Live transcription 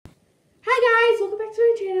back to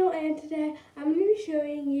my channel, and today I'm going to be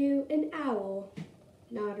showing you an owl.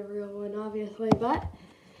 Not a real one, obviously, but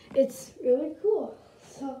it's really cool.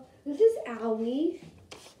 So this is Owlie.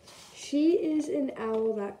 She is an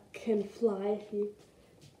owl that can fly if you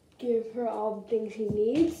give her all the things she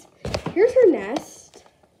needs. Here's her nest.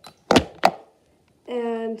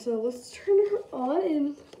 And so let's turn her on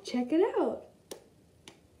and check it out.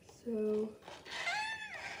 So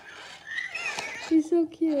she's so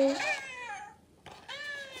cute.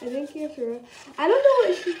 I think you have to rub. I don't know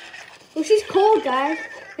what she. Well, she's cold, guys.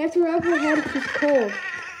 You have to rub her head if she's cold.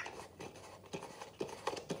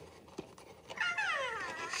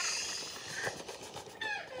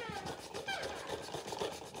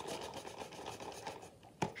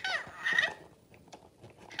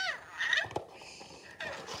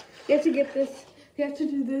 You have to get this. You have to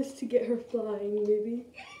do this to get her flying, maybe.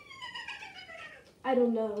 I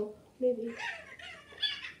don't know. Maybe.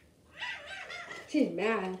 She's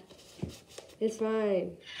mad. It's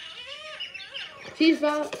fine. She's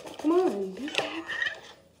not. Come on.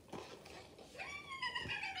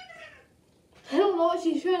 I don't know what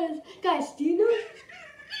she's trying to. Guys, do you know? Is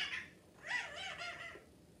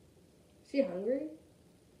she hungry?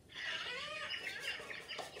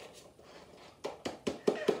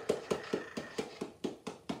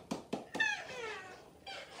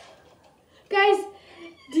 Guys,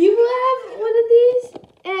 do you have one of these?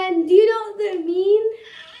 And do you know what they mean?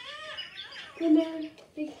 When they're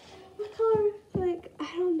like, what color? Like, I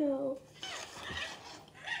don't know.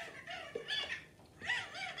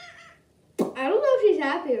 I don't know if she's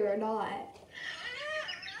happy or not.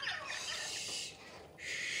 Shh.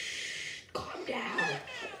 Shh. Calm down.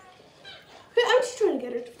 But I'm just trying to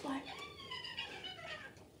get her to fly.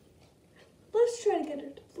 Let's try to get her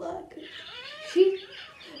to fly.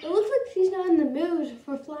 It looks like she's not in the mood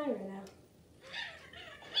for flying right now.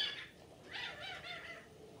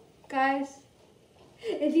 Guys,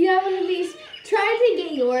 if you have one of these, try to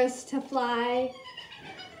get yours to fly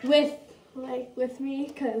with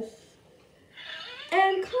me,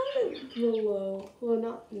 and comment below. Well,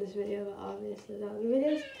 not in this video, but obviously not in the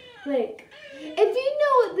videos. Like, if you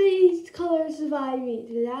know what these colors vibe mean,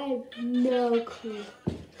 because I have no clue.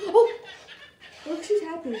 Oh, look, she's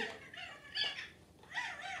happy.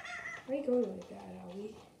 Where are you going like that,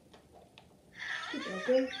 Owlie? You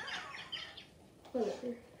broken?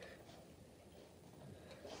 Whatever.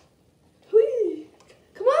 Whee!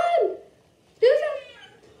 Come on! Do something!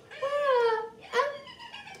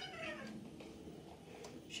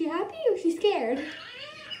 She happy or she scared?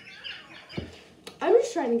 I'm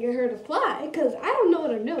just trying to get her to fly because I don't know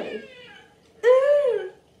what I'm doing.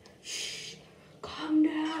 Shh! Calm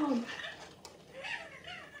down.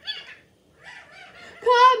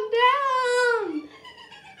 Calm down!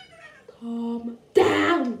 Calm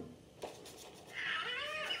down!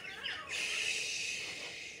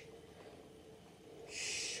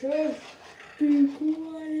 Shh. Shh. Be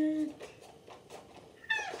quiet.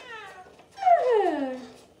 Yeah.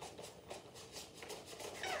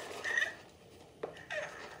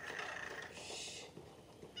 Shh.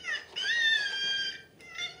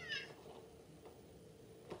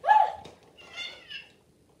 Ah.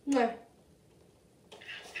 No.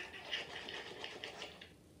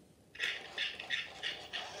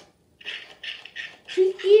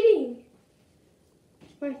 She's eating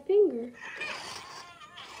my finger.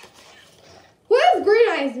 What does green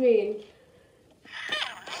eyes mean?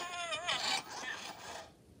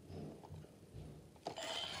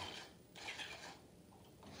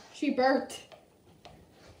 She burped.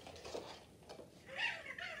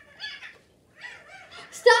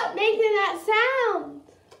 Stop making that sound.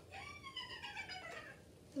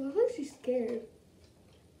 It looks like she's scared.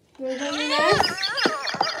 You want to go in your nest?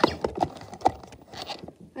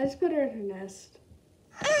 I just put her in her nest.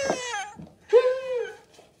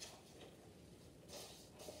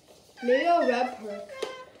 Maybe I'll rub her.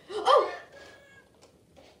 Oh!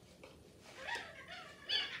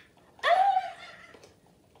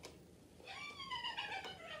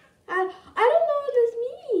 I don't know what this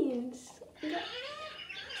means.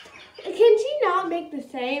 Can she not make the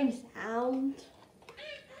same sound?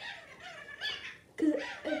 Because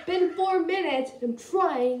it's been 4 minutes. I'm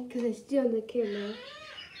trying because I still on the camera.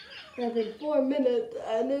 It's been 4 minutes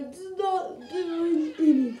and it's not doing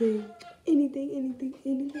anything.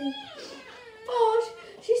 Anything. Oh,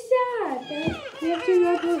 she's sad. We have to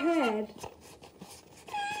rub her head.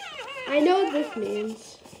 I know what this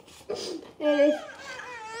means. And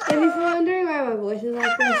if you're wondering why my voice is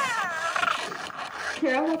like this,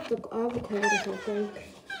 here, I have a cold or something.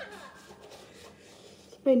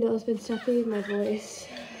 My nose been stuffy in my voice.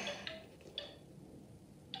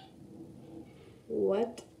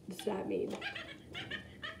 What does that mean?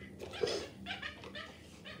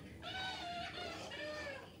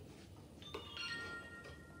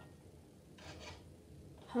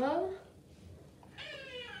 Huh?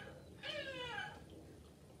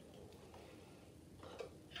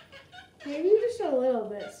 Maybe just a little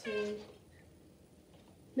bit swing.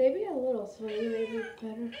 Maybe a little swing, maybe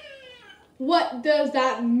better. What does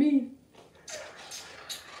that mean?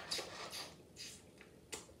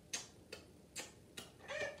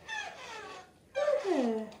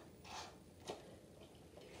 Yeah.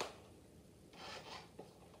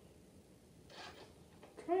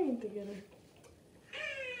 Trying to get her.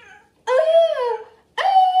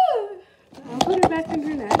 I'll put her back in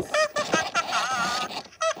her nest.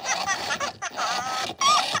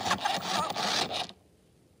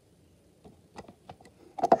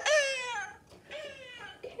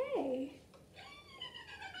 Okay.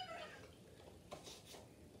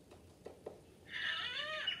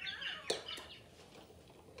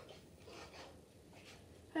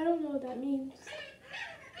 I don't know what that means.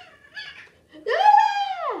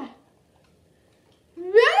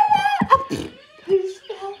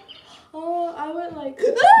 Oh, I went like,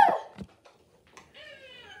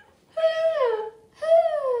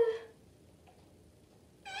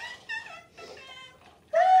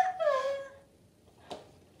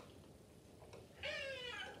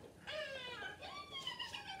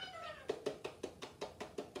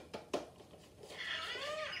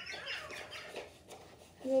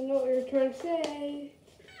 I don't know what you're trying to say.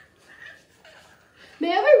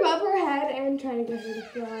 May I rub her head and try to get her to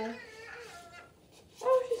fly?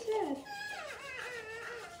 Oh, she's sad.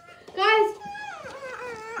 Guys,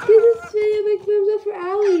 give this video a big thumbs up for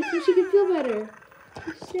Allie so she can feel better.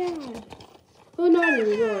 She's sad. Well, not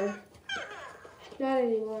anymore. Not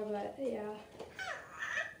anymore, but yeah.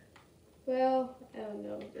 Well, I don't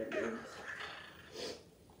know what that means.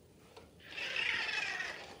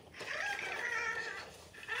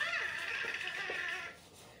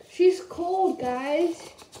 She's cold, guys.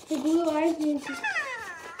 Her blue eyes mean she's...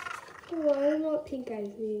 Oh, I don't know what pink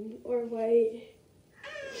eyes mean. Or white.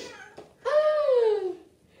 Ah!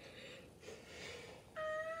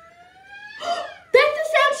 That's the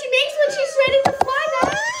sound she makes when she's ready to fly,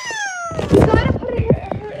 guys. You gotta put her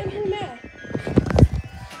in her nest.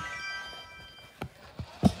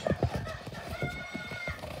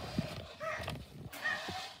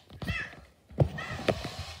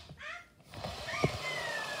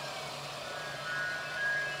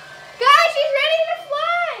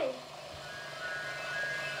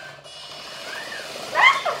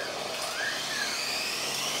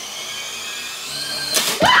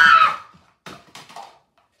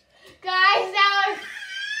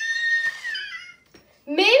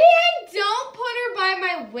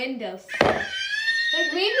 Windows.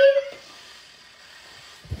 Like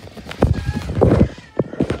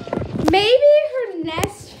maybe her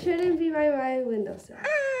nest shouldn't be by my windowsill.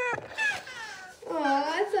 Oh,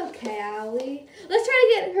 that's okay, Allie. Let's try to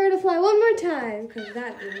get her to fly one more time, because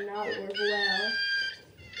that did not work well.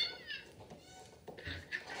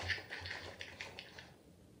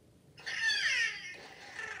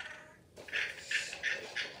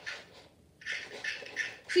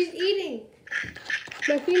 She's eating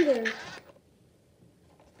my finger.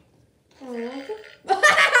 Oh,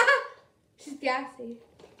 she's gassy.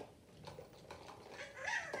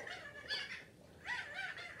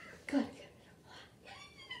 Good.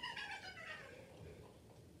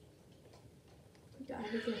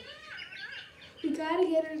 We gotta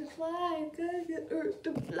get her to fly. We gotta get her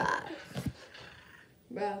to fly.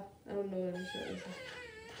 Bro, I don't know what I'm trying to say.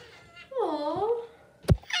 Aww.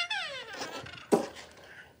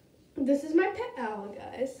 This is my pet owl,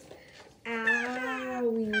 guys.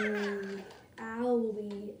 Owie.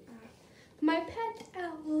 Owie. My pet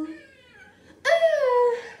owl.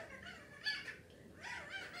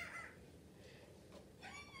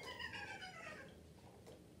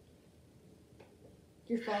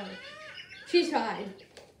 You're fine. She's fine.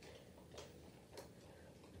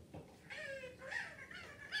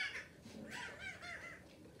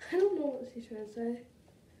 I don't know what she's trying to say.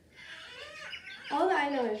 All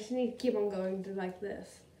that I know is you need to keep on going to like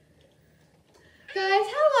this. Guys,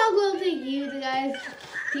 how long will it take you guys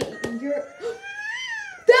to your...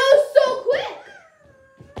 That was so quick!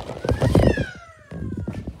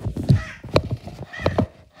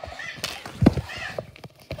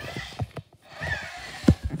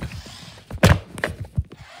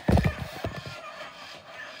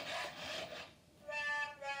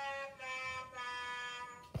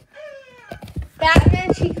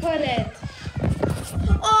 Batman, she couldn't.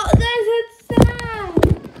 Oh, guys, it's sad.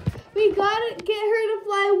 We gotta get her to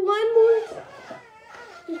fly one more time.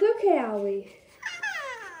 Allie.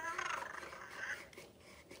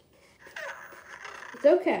 It's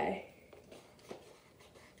okay.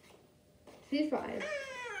 She's fine.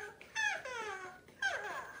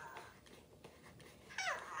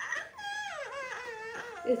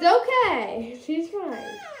 It's okay. She's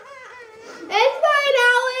fine. It's fine,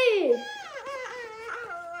 Allie.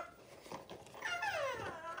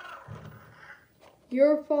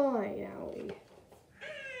 You're fine, Allie.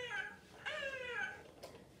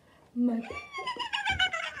 My bad.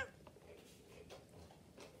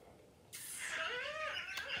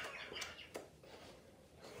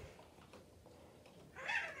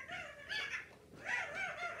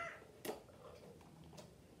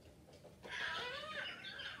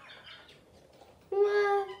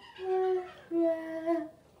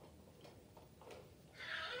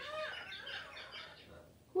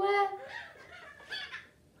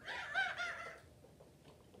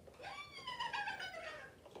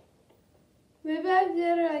 Maybe I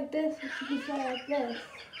did it like this and she can fly like this.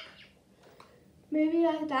 Maybe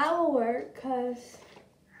like that will work because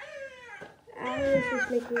Allie's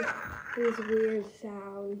just making these weird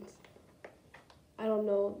sounds. I don't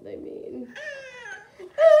know what they mean.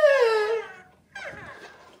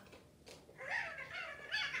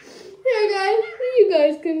 Here guys, you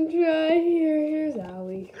guys can try. Here's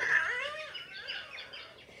Allie.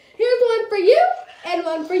 Here's one for you, and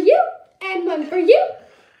one for you, and one for you.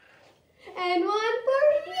 And one for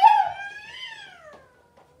you.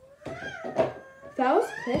 That was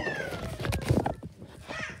quick.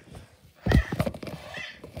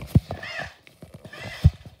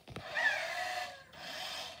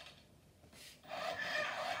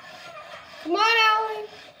 Come on, Allie.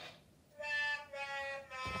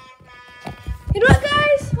 You know what,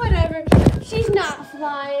 guys? Whatever. She's not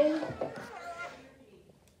flying.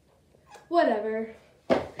 Whatever.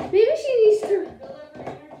 Maybe she needs to...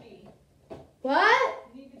 What?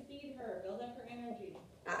 You need to feed her. Build up her energy.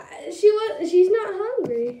 She's not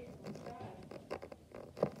hungry.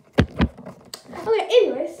 Okay,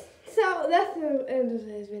 anyways, so that's the end of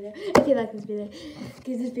this video. If you like this video,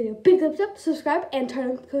 give this video a big thumbs up, subscribe, and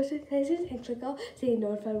turn on notifications and click all so you're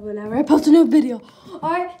notified whenever I post a new video.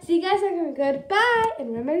 Alright, see you guys next time. Goodbye,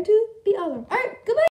 and remember to be awesome. Alright, goodbye.